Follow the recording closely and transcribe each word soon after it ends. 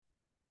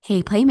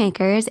Hey,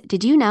 Playmakers,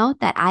 did you know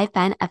that I've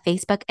been a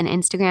Facebook and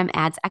Instagram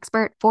ads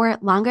expert for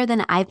longer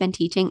than I've been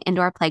teaching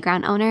indoor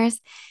playground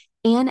owners?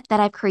 And that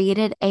I've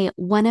created a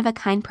one of a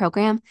kind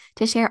program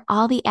to share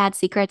all the ad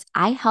secrets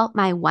I help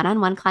my one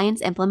on one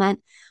clients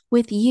implement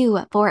with you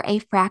for a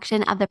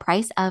fraction of the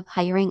price of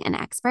hiring an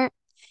expert.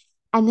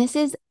 And this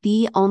is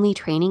the only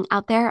training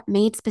out there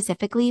made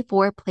specifically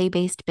for play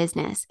based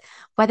business,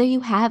 whether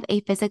you have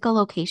a physical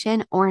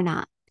location or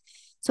not.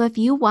 So if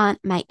you want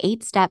my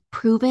 8-step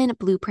proven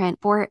blueprint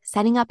for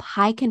setting up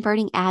high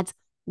converting ads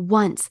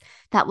once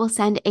that will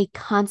send a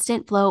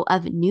constant flow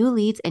of new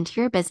leads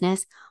into your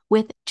business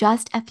with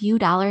just a few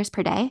dollars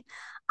per day,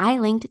 I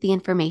linked the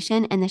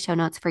information in the show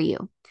notes for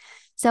you.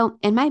 So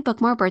in my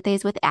Book More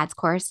Birthdays with Ads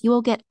course, you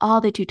will get all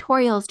the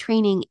tutorials,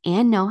 training,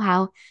 and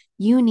know-how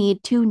you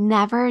need to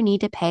never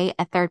need to pay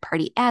a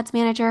third-party ads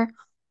manager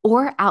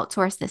or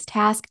outsource this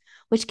task,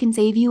 which can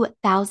save you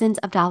thousands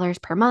of dollars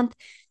per month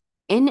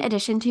in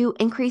addition to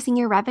increasing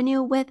your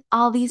revenue with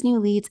all these new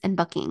leads and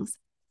bookings.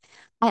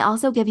 I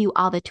also give you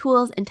all the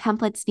tools and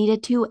templates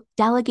needed to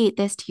delegate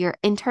this to your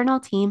internal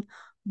team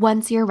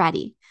once you're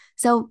ready.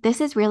 So this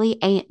is really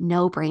a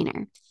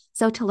no-brainer.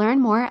 So to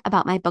learn more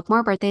about my Book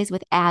More Birthdays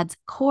with Ads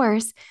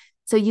course,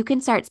 so you can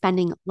start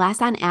spending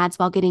less on ads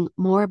while getting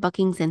more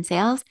bookings and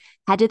sales,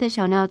 head to the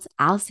show notes.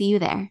 I'll see you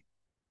there.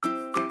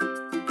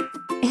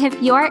 If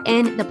you're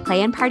in the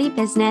play and party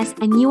business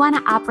and you want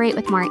to operate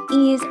with more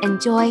ease and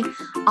joy,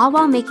 all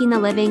while making the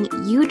living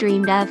you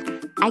dreamed of,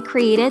 I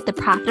created the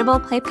Profitable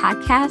Play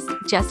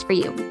podcast just for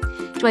you.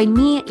 Join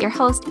me, your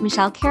host,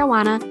 Michelle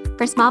Caruana,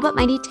 for small but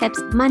mighty tips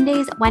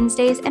Mondays,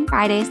 Wednesdays, and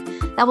Fridays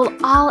that will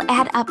all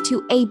add up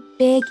to a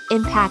big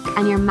impact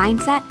on your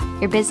mindset,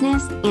 your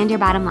business, and your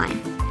bottom line.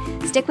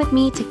 Stick with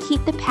me to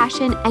keep the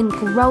passion and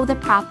grow the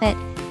profit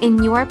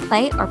in your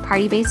play or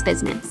party-based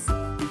business.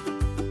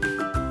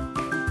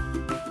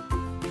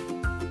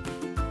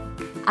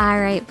 All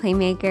right,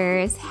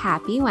 Playmakers,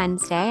 happy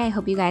Wednesday. I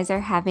hope you guys are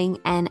having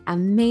an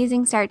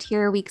amazing start to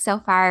your week so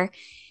far.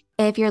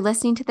 If you're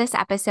listening to this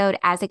episode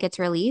as it gets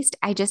released,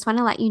 I just want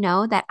to let you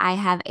know that I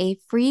have a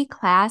free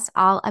class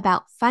all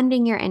about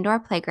funding your indoor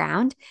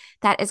playground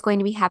that is going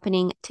to be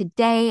happening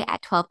today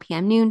at 12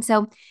 p.m. noon.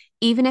 So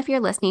even if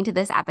you're listening to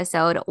this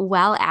episode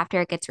well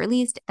after it gets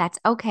released, that's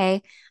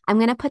okay. I'm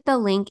going to put the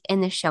link in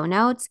the show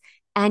notes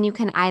and you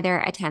can either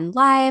attend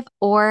live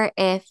or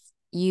if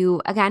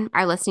you, again,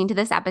 are listening to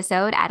this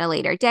episode at a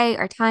later day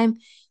or time,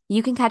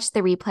 you can catch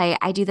the replay.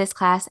 I do this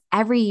class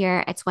every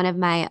year. It's one of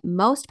my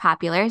most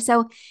popular.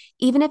 So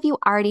even if you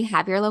already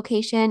have your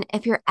location,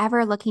 if you're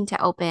ever looking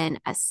to open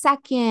a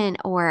second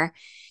or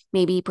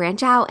maybe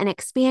branch out and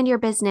expand your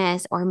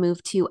business or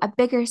move to a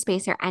bigger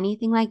space or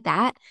anything like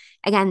that,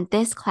 again,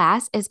 this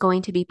class is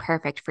going to be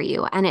perfect for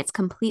you. And it's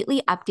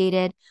completely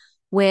updated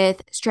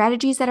with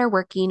strategies that are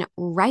working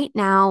right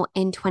now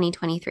in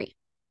 2023.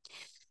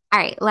 All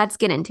right, let's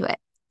get into it.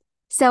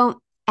 So,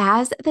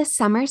 as the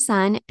summer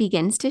sun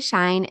begins to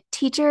shine,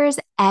 teachers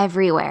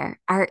everywhere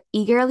are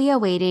eagerly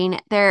awaiting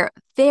their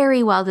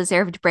very well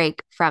deserved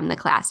break from the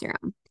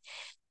classroom.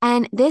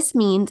 And this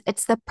means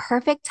it's the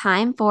perfect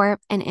time for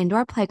an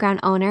indoor playground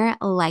owner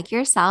like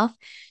yourself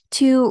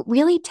to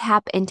really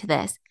tap into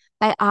this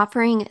by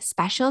offering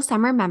special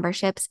summer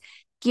memberships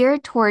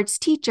geared towards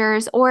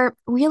teachers or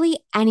really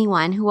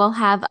anyone who will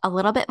have a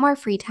little bit more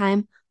free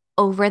time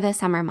over the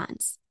summer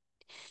months.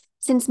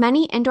 Since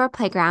many indoor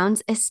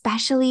playgrounds,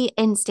 especially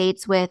in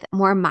states with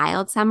more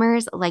mild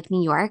summers like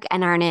New York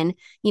and aren't in,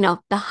 the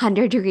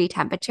 100-degree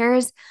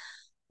temperatures,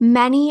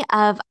 many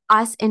of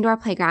us indoor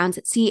playgrounds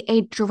see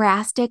a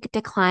drastic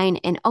decline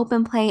in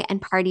open play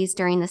and parties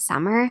during the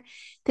summer.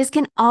 This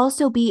can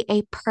also be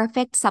a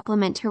perfect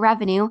supplement to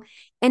revenue,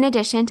 in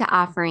addition to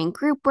offering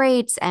group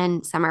rates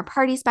and summer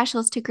party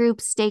specials to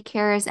groups,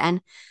 daycares,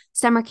 and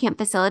summer camp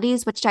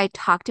facilities, which I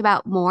talked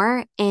about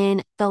more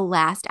in the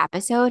last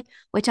episode,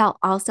 which I'll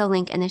also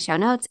link in the show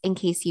notes in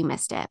case you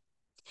missed it.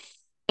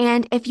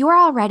 And if you're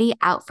already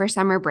out for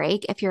summer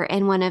break, if you're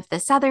in one of the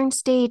southern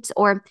states,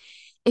 or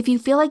if you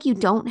feel like you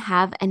don't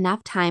have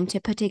enough time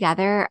to put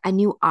together a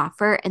new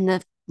offer in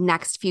the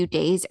next few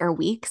days or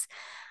weeks,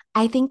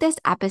 I think this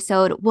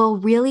episode will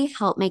really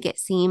help make it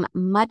seem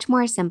much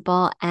more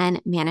simple and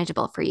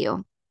manageable for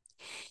you.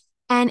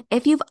 And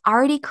if you've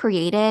already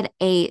created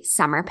a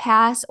summer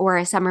pass or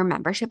a summer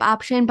membership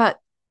option, but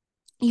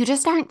you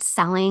just aren't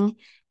selling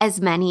as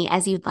many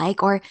as you'd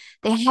like, or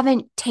they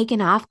haven't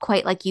taken off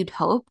quite like you'd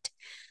hoped,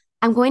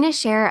 I'm going to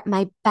share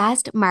my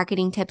best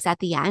marketing tips at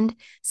the end.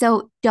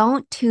 So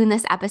don't tune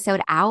this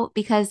episode out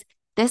because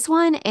this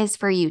one is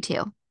for you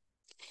too.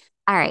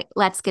 All right,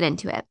 let's get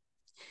into it.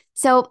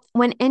 So,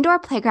 when indoor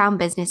playground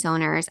business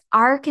owners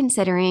are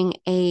considering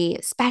a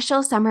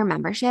special summer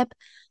membership,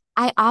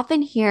 I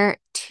often hear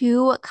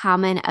two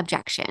common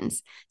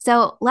objections.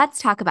 So,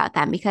 let's talk about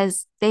them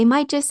because they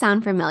might just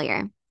sound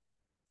familiar.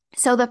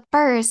 So, the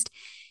first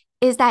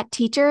is that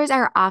teachers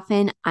are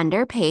often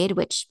underpaid,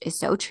 which is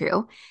so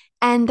true,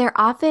 and they're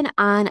often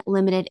on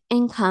limited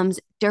incomes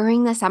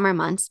during the summer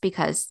months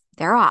because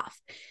they're off.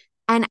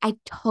 And I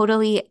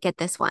totally get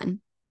this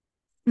one.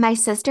 My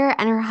sister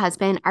and her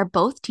husband are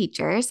both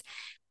teachers,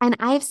 and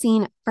I've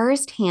seen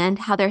firsthand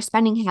how their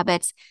spending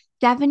habits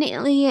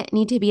definitely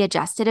need to be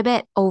adjusted a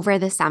bit over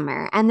the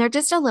summer, and they're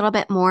just a little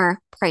bit more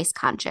price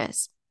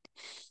conscious.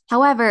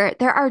 However,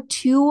 there are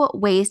two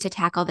ways to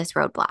tackle this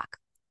roadblock.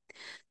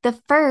 The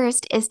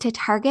first is to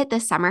target the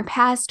summer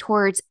pass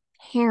towards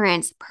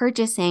parents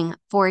purchasing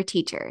for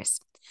teachers.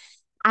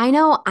 I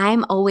know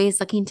I'm always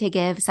looking to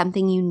give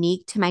something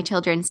unique to my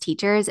children's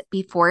teachers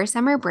before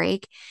summer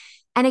break.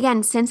 And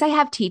again, since I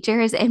have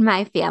teachers in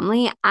my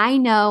family, I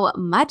know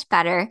much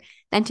better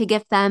than to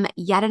gift them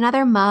yet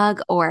another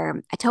mug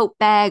or a tote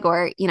bag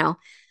or,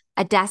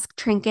 a desk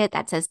trinket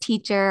that says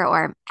teacher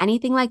or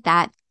anything like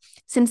that,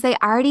 since they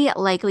already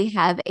likely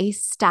have a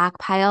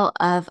stockpile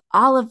of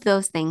all of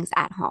those things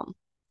at home.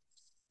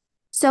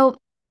 So,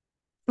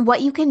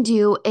 what you can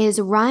do is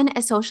run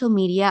a social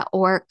media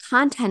or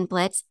content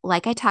blitz,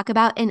 like I talk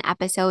about in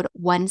episode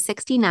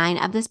 169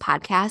 of this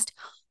podcast,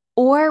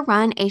 or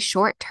run a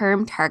short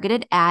term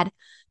targeted ad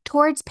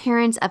towards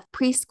parents of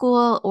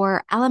preschool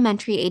or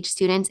elementary age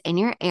students in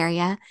your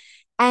area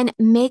and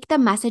make the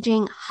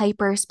messaging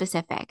hyper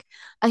specific.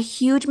 A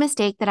huge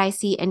mistake that I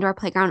see indoor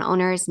playground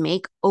owners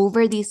make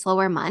over these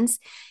slower months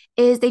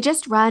is they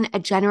just run a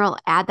general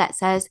ad that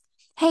says,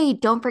 hey,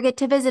 don't forget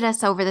to visit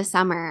us over the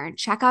summer.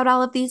 Check out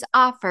all of these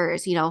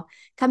offers,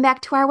 come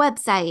back to our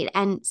website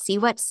and see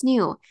what's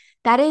new.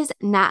 That is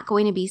not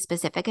going to be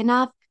specific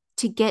enough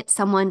to get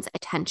someone's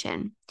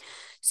attention.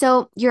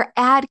 So your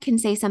ad can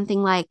say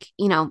something like,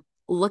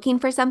 looking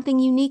for something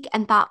unique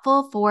and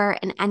thoughtful for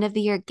an end of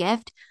the year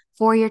gift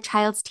for your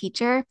child's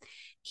teacher.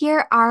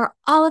 Here are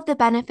all of the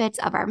benefits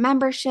of our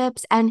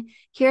memberships, and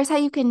here's how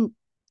you can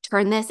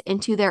turn this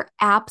into their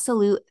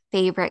absolute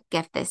favorite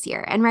gift this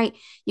year. And right,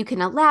 you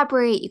can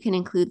elaborate, you can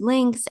include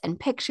links and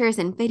pictures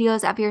and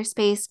videos of your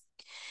space.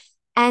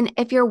 And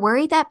if you're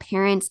worried that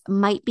parents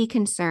might be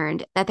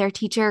concerned that their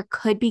teacher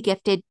could be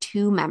gifted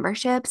 2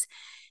 memberships,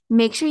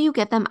 make sure you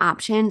get them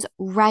options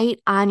right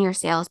on your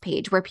sales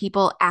page where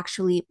people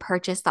actually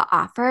purchase the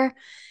offer,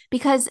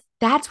 because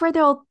that's where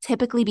they'll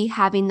typically be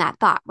having that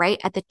thought, right,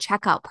 at the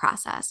checkout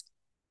process.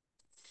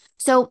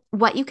 So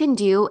what you can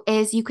do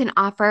is you can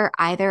offer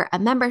either a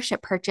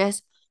membership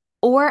purchase,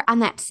 or on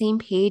that same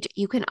page,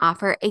 you can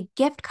offer a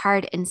gift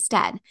card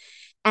instead,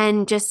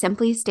 and just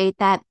simply state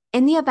that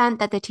in the event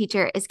that the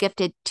teacher is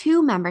gifted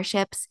 2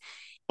 memberships,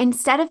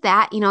 instead of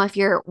that, if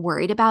you're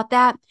worried about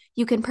that,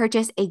 you can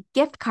purchase a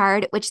gift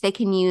card, which they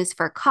can use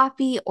for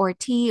coffee or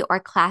tea or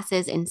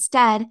classes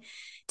instead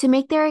to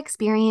make their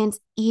experience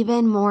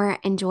even more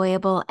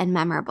enjoyable and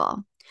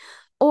memorable.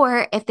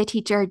 Or if the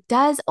teacher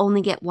does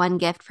only get one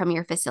gift from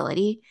your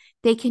facility,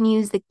 they can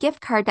use the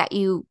gift card that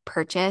you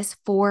purchase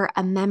for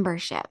a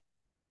membership.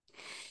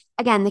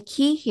 Again, the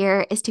key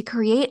here is to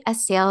create a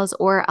sales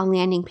or a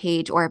landing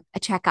page or a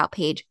checkout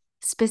page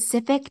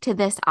specific to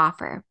this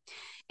offer.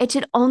 It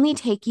should only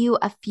take you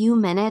a few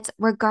minutes,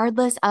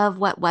 regardless of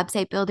what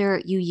website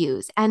builder you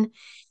use. And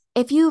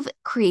if you've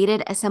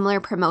created a similar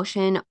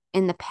promotion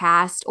in the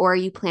past or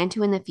you plan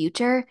to in the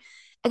future,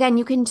 again,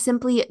 you can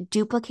simply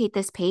duplicate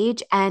this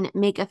page and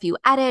make a few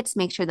edits,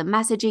 make sure the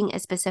messaging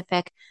is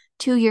specific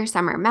to your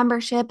summer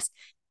memberships,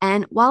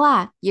 and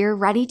voila, you're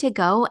ready to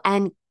go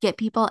and get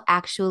people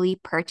actually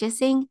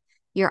purchasing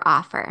your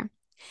offer.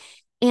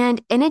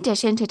 And in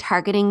addition to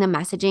targeting the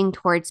messaging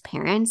towards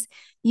parents,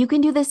 you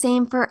can do the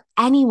same for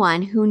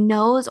anyone who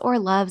knows or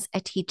loves a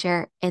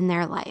teacher in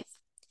their life.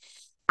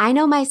 I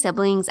know my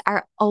siblings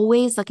are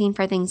always looking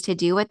for things to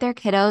do with their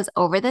kiddos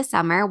over the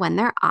summer when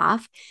they're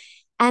off,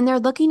 and they're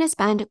looking to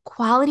spend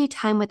quality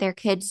time with their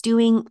kids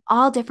doing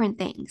all different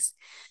things.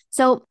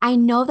 So I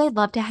know they'd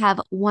love to have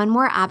one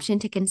more option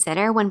to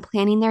consider when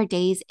planning their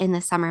days in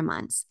the summer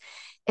months,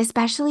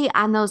 especially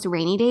on those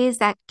rainy days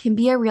that can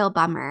be a real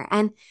bummer.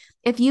 And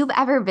if you've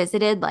ever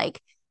visited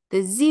like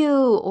the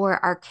zoo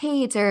or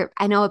arcades, or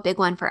I know a big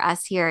one for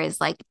us here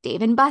is like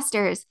Dave and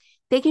Buster's,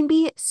 they can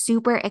be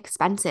super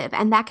expensive.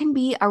 And that can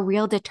be a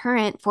real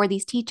deterrent for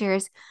these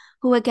teachers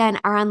who, again,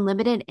 are on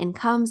limited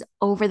incomes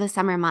over the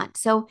summer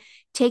months. So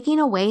taking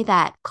away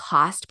that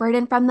cost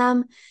burden from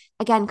them,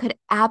 again, could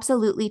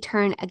absolutely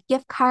turn a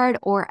gift card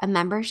or a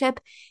membership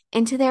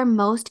into their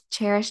most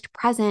cherished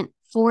present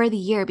for the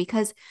year,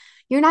 because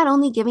you're not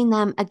only giving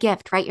them a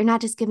gift, right? You're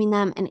not just giving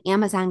them an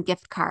Amazon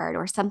gift card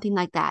or something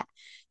like that.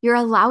 You're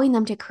allowing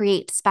them to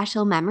create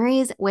special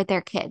memories with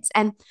their kids.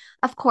 And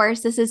of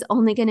course, this is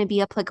only going to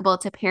be applicable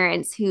to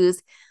parents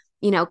whose,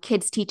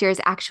 kids' teachers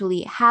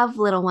actually have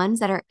little ones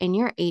that are in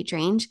your age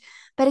range.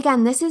 But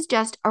again, this is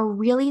just a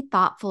really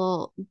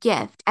thoughtful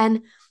gift.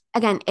 And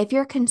again, if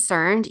you're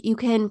concerned, you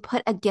can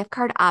put a gift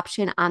card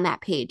option on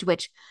that page,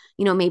 which,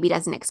 maybe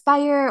doesn't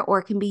expire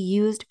or can be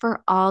used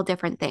for all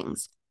different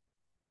things.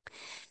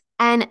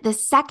 And the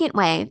second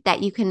way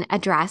that you can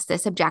address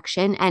this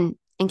objection, and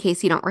in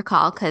case you don't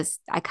recall, because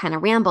I kind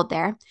of rambled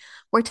there,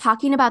 we're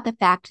talking about the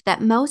fact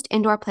that most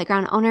indoor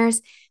playground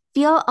owners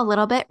feel a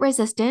little bit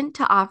resistant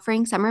to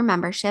offering summer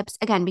memberships,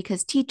 again,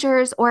 because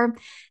teachers or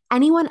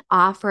anyone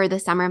off for the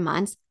summer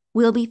months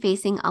will be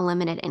facing a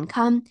limited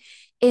income.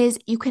 is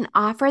you can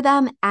offer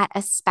them at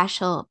a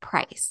special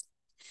price.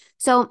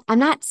 So I'm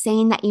not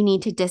saying that you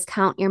need to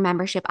discount your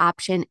membership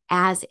option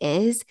as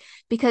is,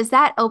 because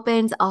that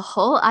opens a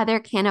whole other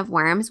can of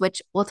worms,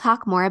 which we'll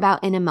talk more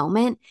about in a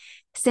moment,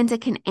 since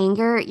it can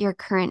anger your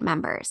current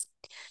members.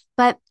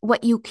 But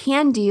what you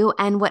can do,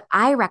 and what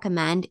I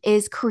recommend,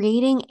 is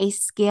creating a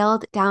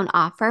scaled down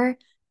offer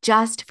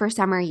just for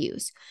summer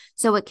use.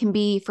 So it can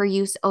be for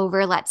use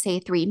over, let's say,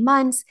 3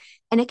 months,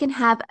 and it can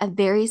have a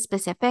very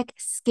specific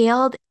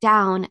scaled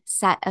down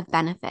set of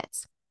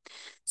benefits.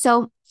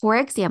 So, for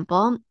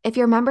example, if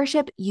your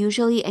membership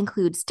usually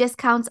includes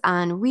discounts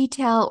on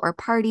retail or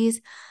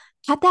parties,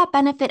 cut that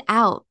benefit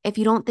out if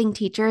you don't think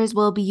teachers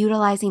will be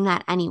utilizing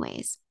that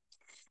anyways,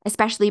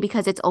 especially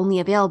because it's only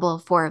available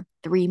for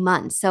 3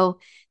 months. So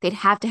they'd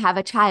have to have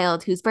a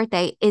child whose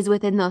birthday is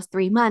within those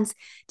 3 months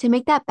to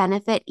make that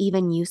benefit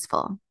even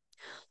useful.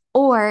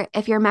 Or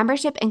if your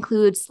membership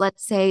includes,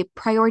 let's say,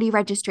 priority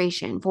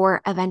registration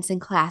for events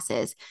and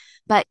classes,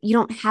 but you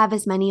don't have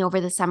as many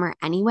over the summer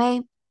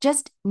anyway,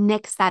 just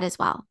nix that as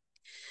well.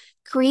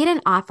 Create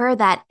an offer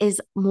that is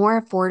more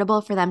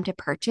affordable for them to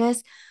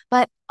purchase,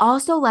 but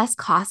also less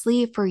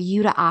costly for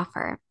you to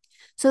offer,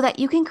 so that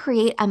you can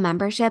create a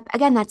membership,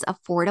 again, that's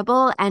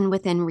affordable and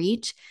within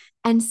reach,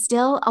 and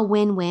still a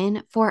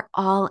win-win for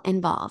all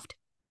involved.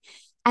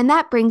 And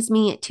that brings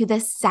me to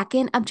the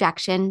second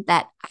objection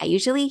that I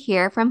usually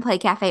hear from Play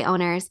Cafe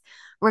owners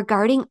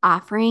regarding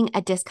offering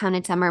a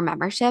discounted summer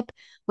membership,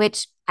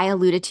 which I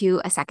alluded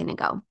to a second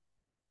ago.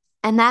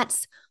 And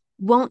that's,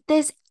 won't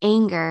this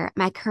anger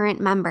my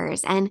current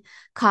members and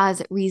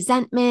cause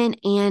resentment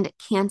and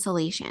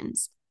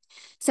cancellations?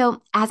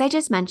 So, as I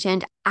just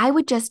mentioned, I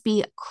would just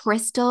be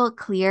crystal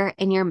clear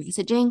in your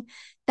messaging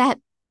that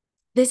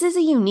this is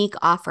a unique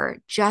offer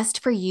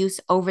just for use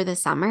over the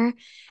summer,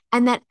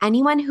 and that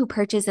anyone who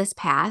purchases this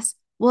pass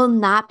will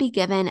not be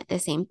given the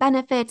same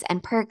benefits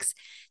and perks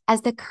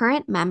as the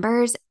current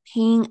members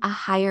paying a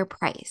higher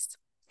price.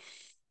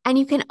 And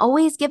you can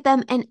always give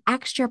them an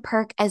extra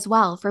perk as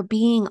well for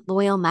being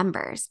loyal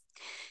members.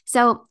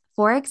 So,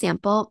 for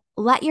example,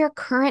 let your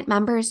current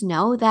members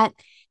know that,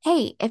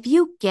 hey, if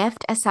you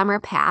gift a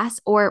summer pass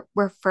or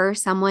refer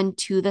someone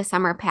to the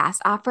summer pass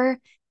offer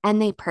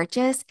and they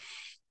purchase,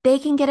 they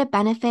can get a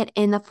benefit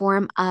in the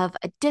form of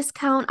a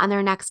discount on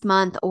their next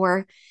month,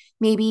 or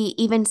maybe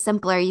even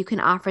simpler, you can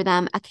offer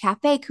them a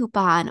cafe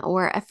coupon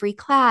or a free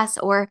class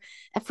or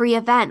a free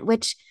event,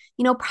 which,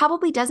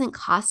 probably doesn't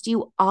cost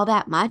you all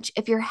that much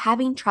if you're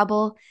having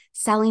trouble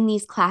selling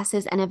these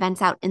classes and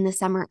events out in the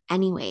summer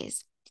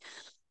anyways.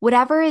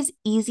 Whatever is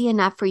easy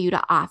enough for you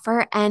to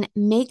offer and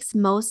makes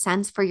most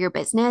sense for your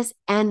business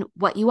and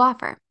what you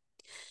offer.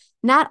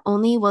 Not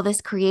only will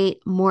this create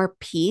more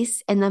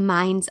peace in the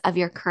minds of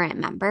your current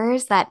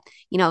members that,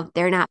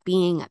 they're not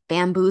being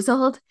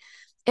bamboozled,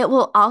 it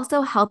will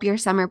also help your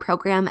summer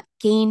program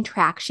gain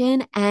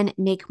traction and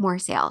make more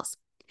sales.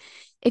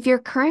 If your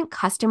current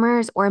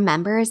customers or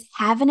members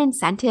have an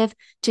incentive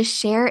to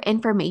share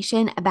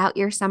information about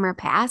your summer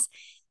pass,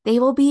 they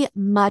will be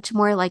much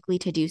more likely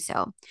to do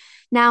so.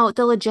 Now,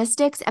 the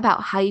logistics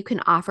about how you can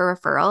offer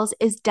referrals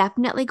is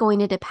definitely going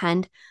to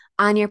depend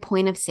on your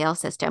point of sale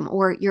system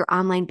or your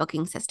online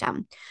booking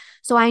system.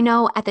 So I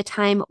know at the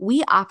time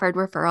we offered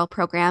referral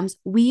programs,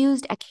 we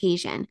used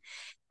Occasion,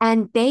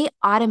 and they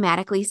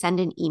automatically send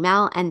an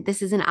email. And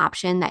this is an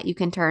option that you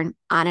can turn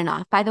on and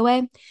off, by the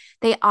way.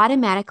 They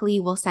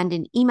automatically will send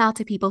an email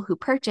to people who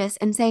purchase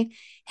and say,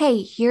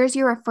 hey, here's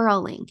your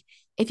referral link.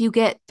 If you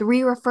get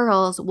 3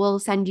 referrals, we'll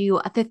send you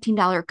a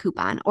 $15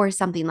 coupon or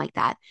something like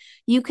that.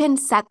 You can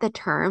set the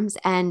terms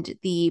and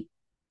the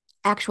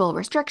actual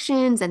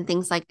restrictions and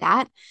things like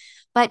that.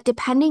 But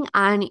depending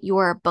on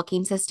your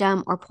booking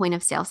system or point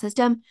of sale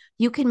system,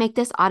 you can make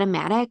this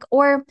automatic.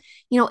 Or,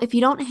 if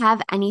you don't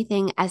have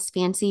anything as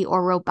fancy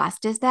or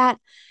robust as that,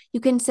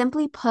 you can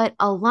simply put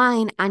a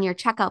line on your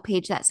checkout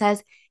page that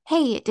says,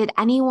 hey, did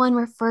anyone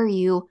refer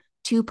you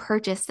to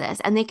purchase this?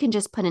 And they can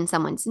just put in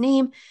someone's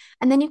name.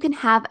 And then you can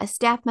have a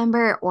staff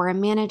member or a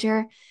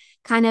manager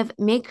kind of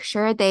make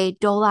sure they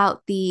dole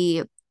out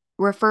the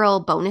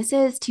referral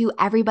bonuses to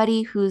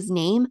everybody whose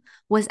name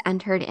was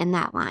entered in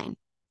that line.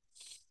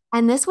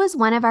 And this was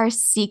one of our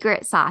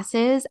secret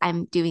sauces,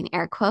 I'm doing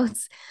air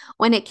quotes,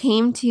 when it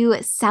came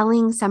to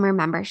selling summer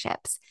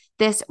memberships,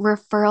 this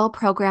referral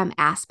program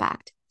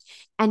aspect.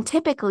 And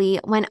typically,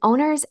 when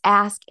owners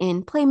ask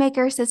in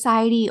Playmaker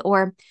Society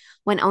or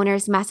when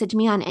owners message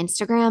me on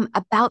Instagram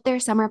about their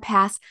summer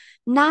pass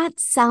not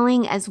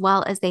selling as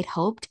well as they'd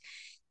hoped,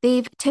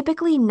 they've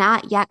typically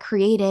not yet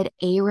created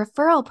a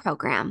referral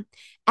program.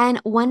 And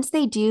once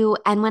they do,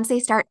 and once they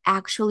start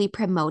actually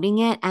promoting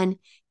it and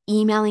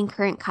emailing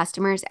current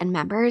customers and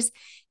members,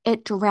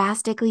 it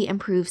drastically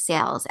improves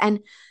sales.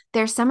 And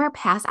their summer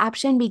pass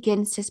option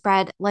begins to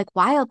spread like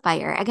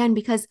wildfire, again,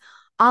 because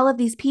all of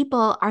these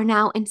people are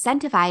now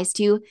incentivized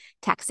to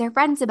text their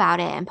friends about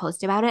it and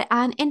post about it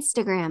on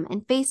Instagram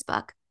and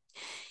Facebook.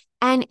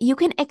 And you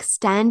can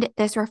extend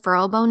this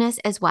referral bonus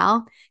as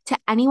well to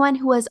anyone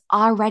who has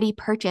already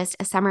purchased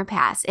a summer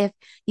pass if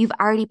you've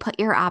already put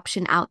your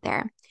option out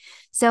there.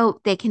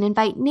 So they can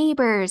invite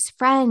neighbors,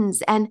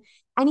 friends, and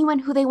anyone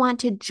who they want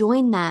to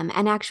join them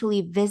and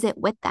actually visit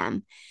with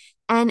them.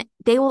 And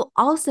they will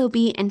also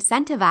be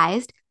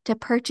incentivized to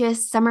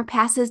purchase summer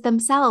passes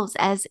themselves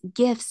as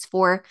gifts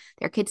for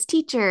their kids'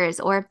 teachers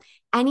or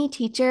any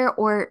teacher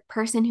or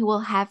person who will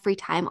have free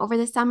time over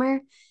the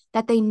summer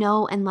that they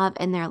know and love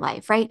in their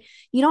life, right?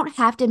 You don't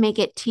have to make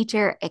it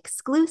teacher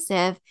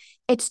exclusive.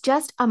 It's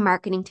just a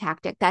marketing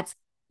tactic that's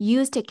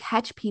used to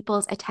catch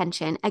people's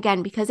attention,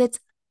 again, because it's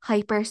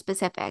hyper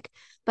specific.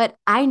 But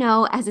I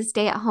know as a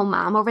stay-at-home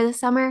mom over the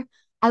summer,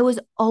 I was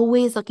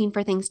always looking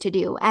for things to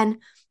do. And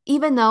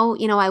even though,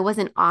 I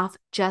wasn't off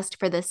just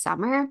for the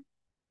summer,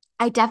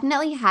 I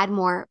definitely had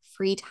more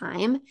free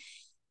time.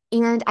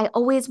 And I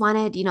always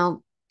wanted,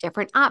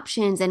 different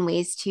options and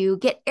ways to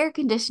get air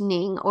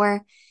conditioning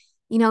or,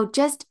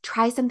 just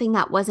try something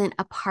that wasn't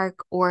a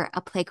park or a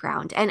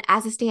playground. And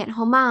as a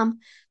stay-at-home mom,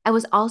 I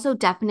was also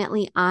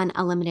definitely on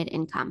a limited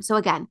income. So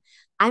again,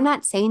 I'm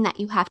not saying that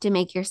you have to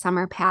make your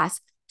summer pass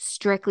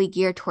strictly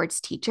geared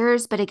towards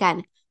teachers, but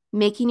again,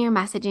 making your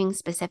messaging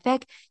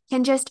specific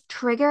can just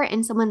trigger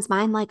in someone's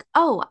mind like,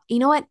 oh, you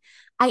know what?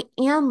 I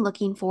am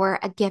looking for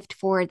a gift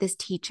for this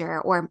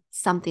teacher or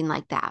something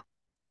like that.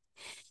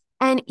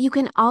 And you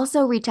can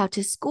also reach out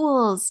to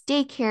schools,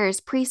 daycares,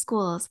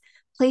 preschools,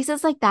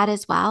 places like that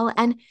as well,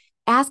 and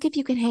ask if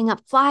you can hang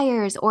up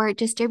flyers or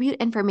distribute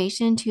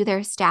information to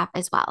their staff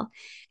as well.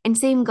 And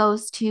same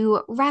goes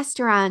to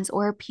restaurants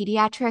or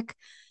pediatric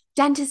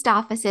dentist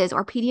offices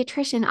or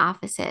pediatrician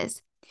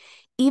offices.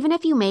 Even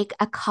if you make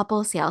a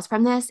couple sales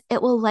from this,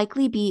 it will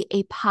likely be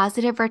a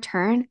positive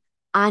return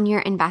on your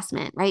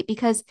investment, right?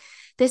 Because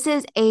this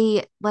is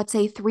a, let's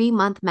say,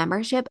 3-month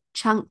membership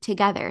chunked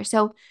together.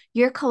 So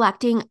you're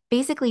collecting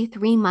basically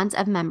 3 months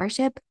of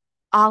membership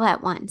all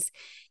at once.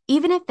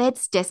 Even if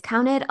it's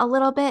discounted a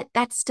little bit,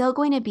 that's still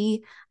going to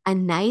be a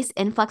nice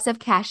influx of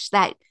cash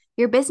that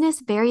your business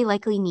very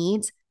likely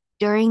needs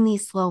during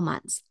these slow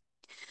months.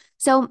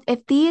 So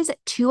if these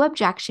two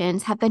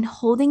objections have been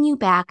holding you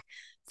back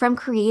from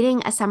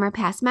creating a summer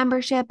pass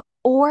membership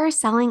or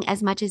selling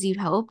as much as you'd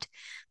hoped,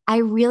 I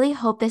really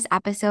hope this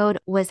episode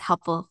was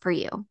helpful for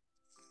you. All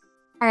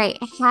right,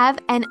 have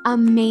an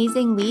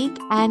amazing week,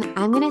 and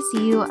I'm going to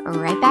see you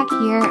right back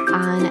here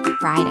on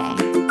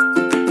Friday.